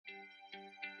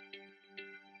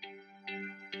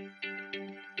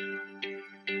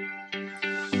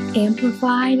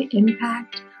amplified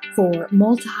impact for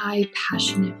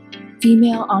multi-passionate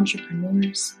female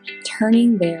entrepreneurs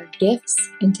turning their gifts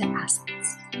into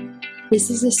assets. This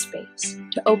is a space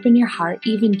to open your heart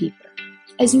even deeper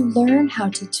as you learn how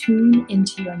to tune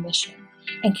into your mission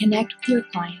and connect with your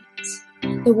clients,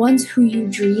 the ones who you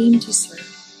dream to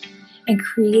serve, and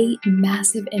create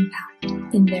massive impact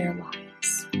in their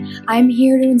lives. I'm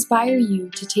here to inspire you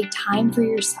to take time for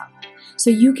yourself so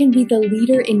you can be the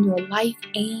leader in your life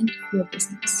and your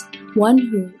business, one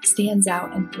who stands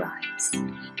out and thrives.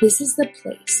 This is the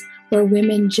place where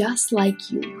women just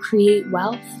like you create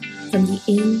wealth from the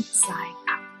inside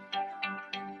out.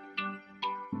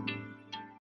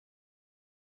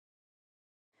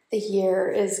 The year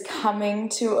is coming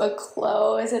to a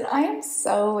close, and I am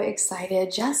so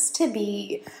excited just to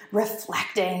be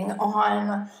reflecting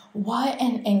on what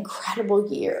an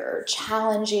incredible year,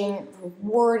 challenging,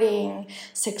 rewarding,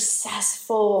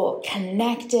 successful,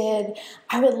 connected.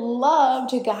 I would love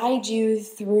to guide you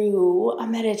through a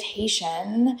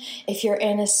meditation if you're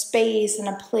in a space and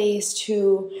a place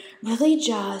to really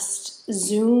just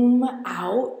zoom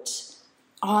out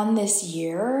on this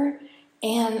year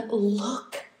and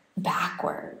look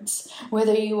backwards.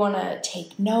 Whether you want to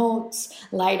take notes,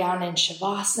 lie down in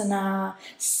Shavasana,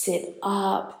 sit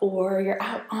up, or you're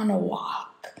out on a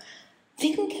walk.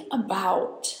 Think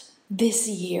about this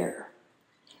year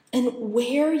and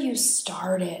where you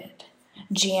started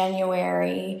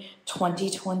January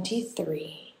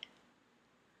 2023.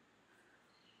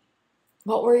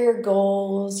 What were your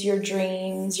goals, your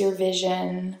dreams, your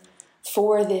vision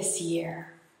for this year?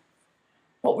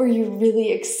 What were you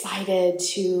really excited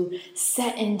to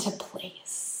set into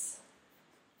place?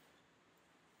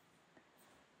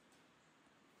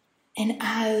 And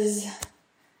as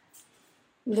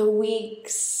the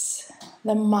weeks,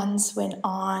 the months went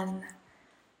on,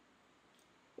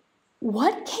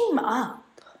 what came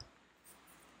up?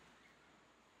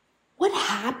 What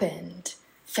happened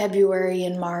February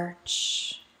and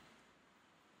March?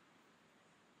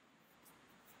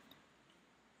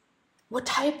 What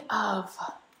type of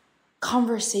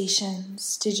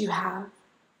conversations did you have?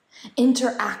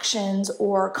 Interactions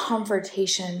or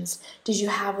confrontations did you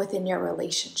have within your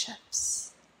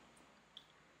relationships?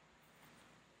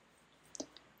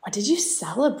 What did you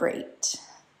celebrate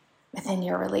within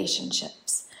your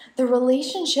relationships? The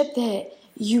relationship that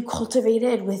you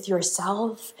cultivated with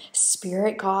yourself,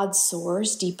 spirit, God,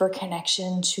 source, deeper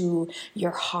connection to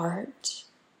your heart,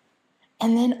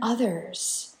 and then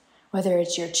others. Whether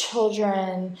it's your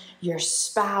children, your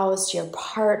spouse, your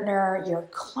partner, your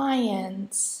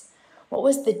clients, what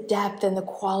was the depth and the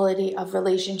quality of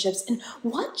relationships? And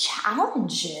what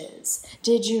challenges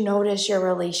did you notice your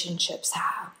relationships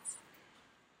have?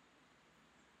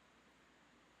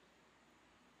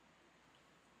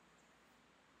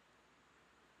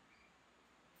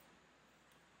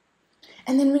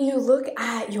 And then when you look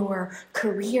at your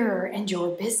career and your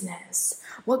business,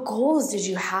 what goals did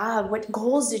you have? What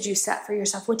goals did you set for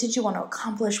yourself? What did you want to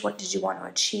accomplish? What did you want to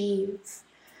achieve?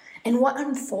 And what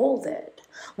unfolded?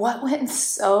 What went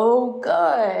so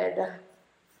good?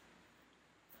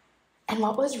 And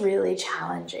what was really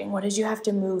challenging? What did you have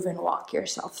to move and walk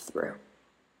yourself through?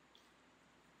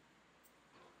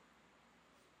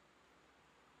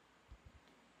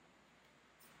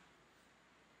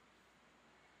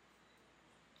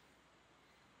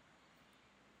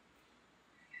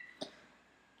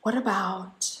 What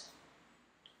about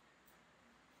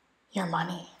your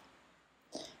money?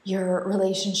 Your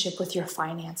relationship with your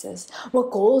finances? What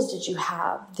goals did you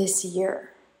have this year?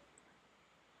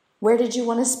 Where did you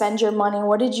want to spend your money?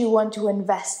 What did you want to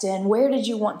invest in? Where did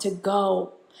you want to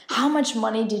go? How much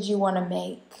money did you want to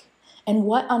make? And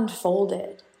what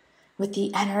unfolded with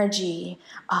the energy,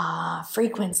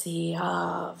 frequency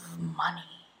of money?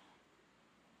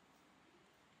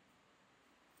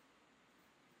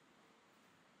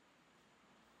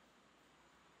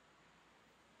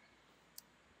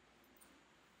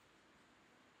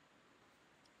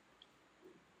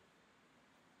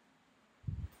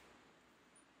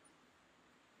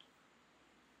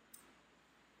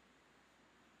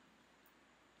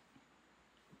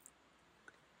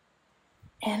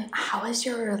 And how is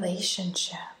your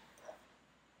relationship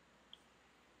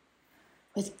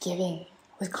with giving,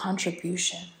 with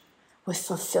contribution, with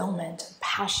fulfillment, and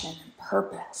passion, and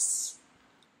purpose?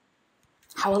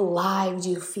 How alive do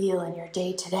you feel in your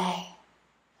day-to-day?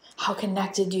 How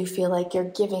connected do you feel like you're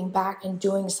giving back and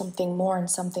doing something more and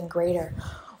something greater?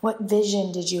 What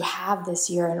vision did you have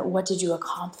this year and what did you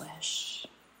accomplish?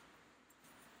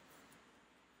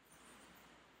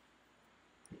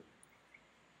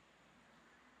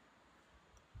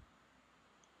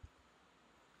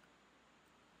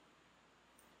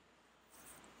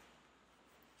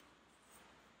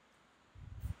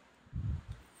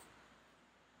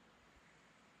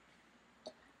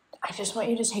 just want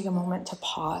you to take a moment to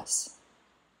pause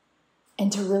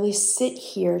and to really sit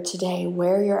here today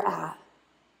where you're at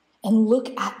and look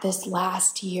at this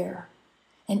last year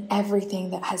and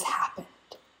everything that has happened.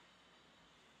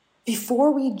 Before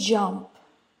we jump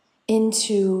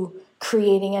into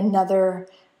creating another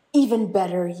even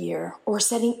better year or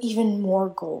setting even more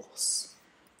goals.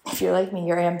 If you're like me,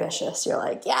 you're ambitious. You're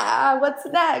like, yeah, what's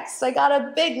next? I got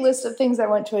a big list of things I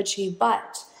want to achieve.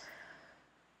 But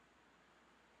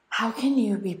how can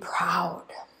you be proud?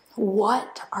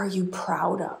 What are you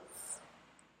proud of?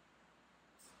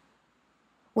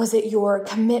 Was it your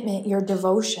commitment, your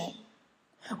devotion?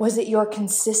 Was it your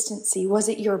consistency? Was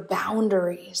it your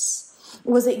boundaries?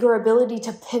 Was it your ability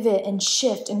to pivot and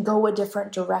shift and go a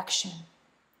different direction?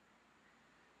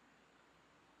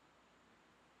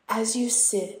 As you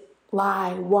sit,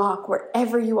 lie, walk,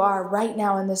 wherever you are right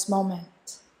now in this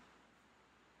moment,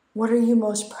 what are you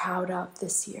most proud of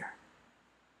this year?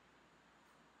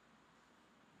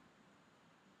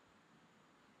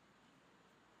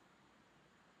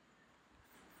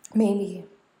 Maybe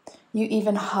you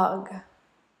even hug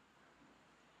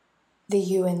the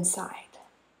you inside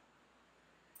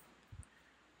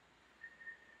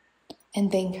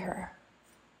and thank her,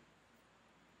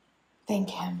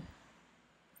 thank him,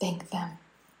 thank them.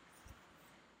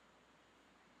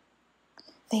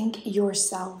 Thank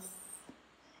yourself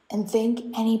and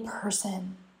thank any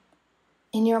person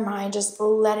in your mind, just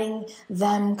letting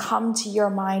them come to your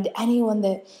mind, anyone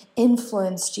that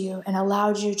influenced you and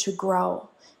allowed you to grow,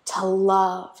 to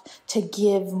love, to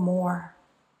give more.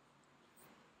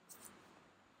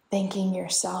 Thanking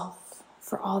yourself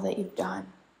for all that you've done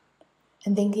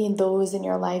and thanking those in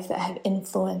your life that have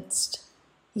influenced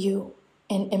you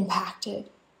and impacted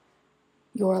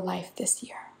your life this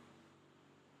year.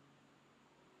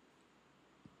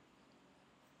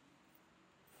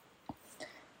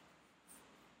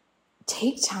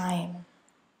 Take time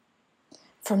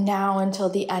from now until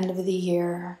the end of the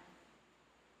year,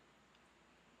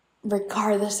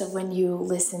 regardless of when you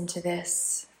listen to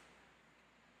this,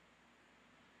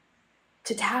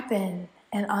 to tap in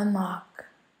and unlock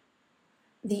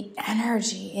the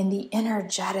energy and the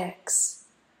energetics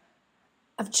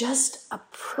of just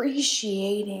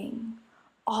appreciating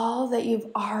all that you've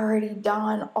already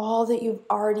done, all that you've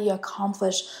already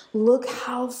accomplished. Look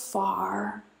how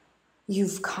far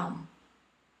you've come.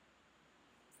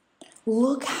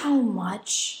 Look how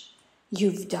much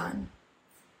you've done.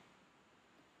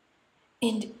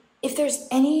 And if there's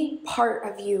any part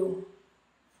of you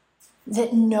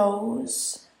that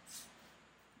knows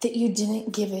that you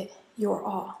didn't give it your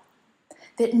all,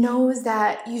 that knows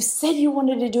that you said you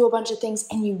wanted to do a bunch of things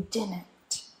and you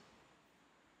didn't,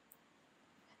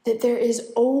 that there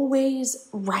is always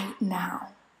right now,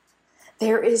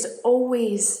 there is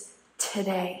always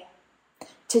today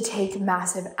to take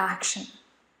massive action.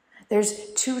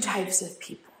 There's two types of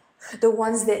people. The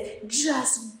ones that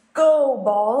just go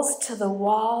balls to the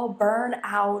wall, burn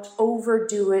out,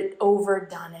 overdo it,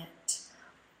 overdone it.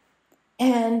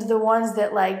 And the ones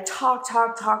that like talk,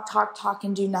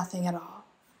 and do nothing at all.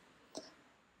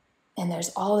 And there's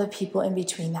all the people in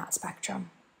between that spectrum.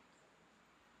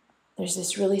 There's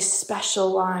this really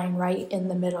special line right in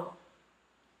the middle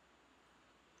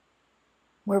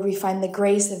where we find the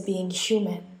grace of being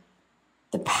human,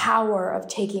 the power of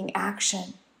taking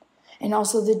action, and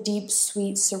also the deep,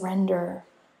 sweet surrender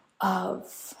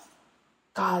of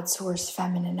God's source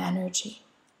feminine energy.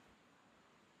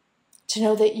 To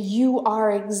know that you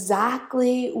are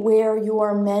exactly where you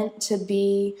are meant to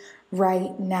be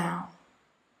right now.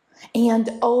 And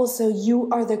also you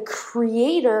are the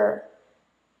creator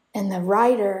and the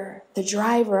rider, the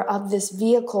driver of this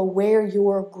vehicle where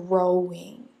you're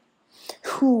growing.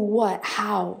 Who, what,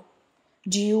 how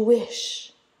do you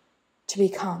wish to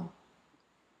become?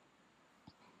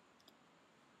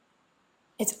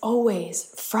 It's always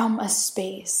from a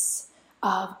space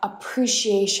of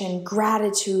appreciation,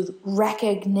 gratitude,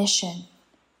 recognition,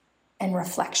 and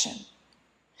reflection.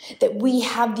 That we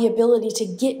have the ability to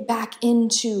get back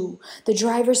into the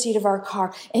driver's seat of our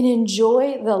car and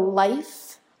enjoy the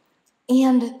life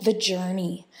and the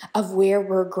journey of where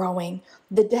we're growing.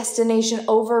 The destination,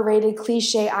 overrated,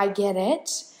 cliche, I get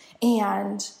it.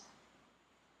 And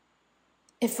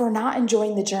if we're not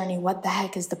enjoying the journey, what the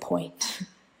heck is the point?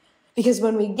 Because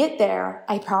when we get there,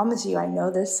 I promise you, I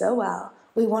know this so well,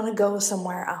 we want to go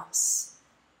somewhere else.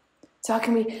 So how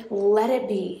can we let it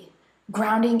be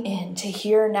grounding in to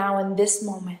here, now, in this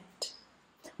moment,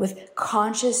 with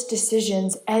conscious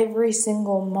decisions every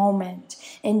single moment,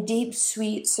 and deep,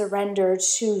 sweet surrender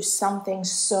to something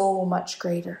so much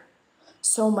greater,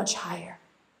 so much higher.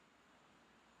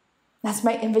 That's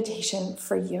my invitation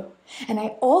for you. And I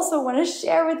also want to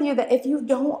share with you that if you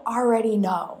don't already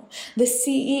know, the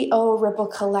CEO Ripple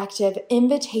Collective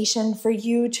invitation for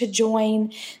you to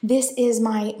join, this is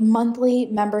my monthly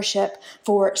membership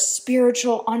for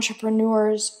spiritual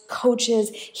entrepreneurs,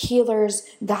 coaches, healers,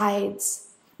 guides,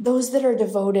 those that are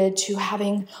devoted to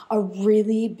having a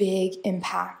really big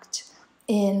impact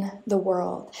in the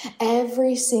world.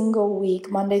 Every single week,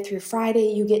 Monday through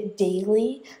Friday, you get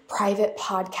daily private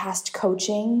podcast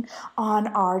coaching on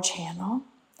our channel,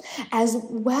 as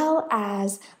well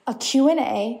as a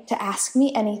Q&A to ask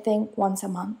me anything once a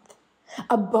month,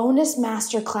 a bonus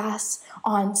masterclass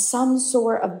on some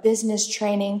sort of business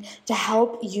training to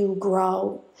help you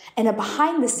grow, and a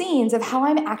behind the scenes of how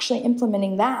I'm actually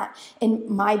implementing that in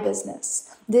my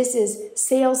business. This is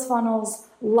sales funnels,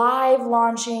 live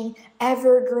launching,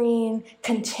 evergreen,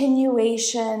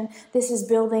 continuation. This is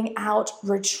building out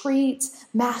retreats,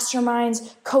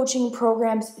 masterminds, coaching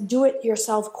programs,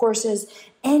 do-it-yourself courses,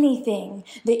 anything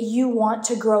that you want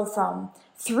to grow from.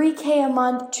 3K a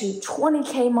month to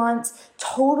 20K months,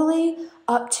 totally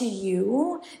up to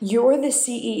you. You're the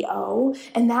CEO,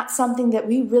 and that's something that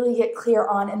we really get clear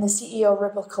on in the CEO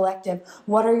Ripple Collective.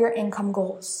 What are your income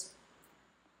goals?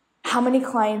 How many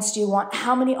clients do you want?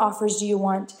 How many offers do you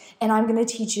want? And I'm going to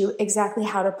teach you exactly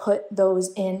how to put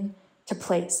those in to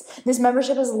place. This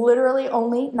membership is literally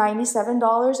only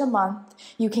 $97 a month.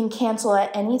 You can cancel at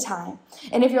any time.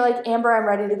 And if you're like, Amber, I'm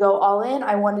ready to go all in,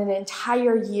 I want an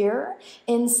entire year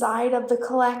inside of the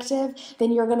collective,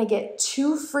 then you're going to get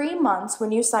 2 free months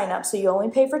when you sign up. So you only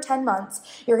pay for 10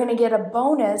 months. You're going to get a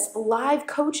bonus live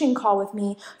coaching call with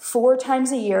me 4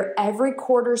 times a year, every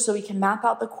quarter, so we can map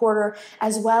out the quarter,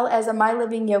 as well as a My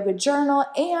Living Yoga journal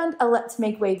and a Let's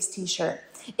Make Waves t-shirt.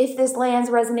 If this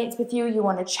resonates with you, you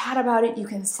want to chat about it, you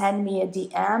can send me a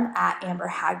DM at Amber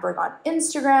Hagberg on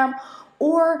Instagram,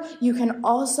 or you can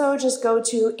also just go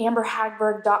to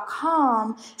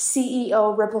amberhagberg.com,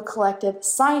 CEO Ripple Collective,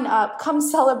 sign up, come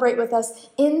celebrate with us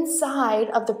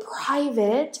inside of the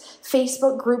private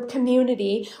Facebook group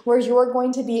community where you're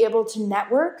going to be able to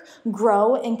network,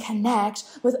 grow, and connect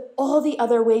with all the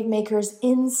other wave makers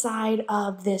inside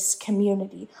of this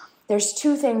community. There's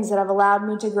 2 things that have allowed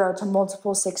me to grow to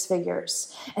multiple 6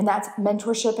 figures, and that's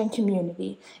mentorship and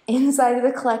community. Inside of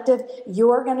the collective,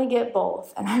 you're going to get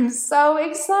both, and I'm so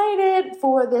excited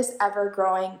for this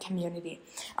ever-growing community.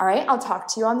 All right, I'll talk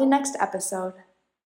to you on the next episode.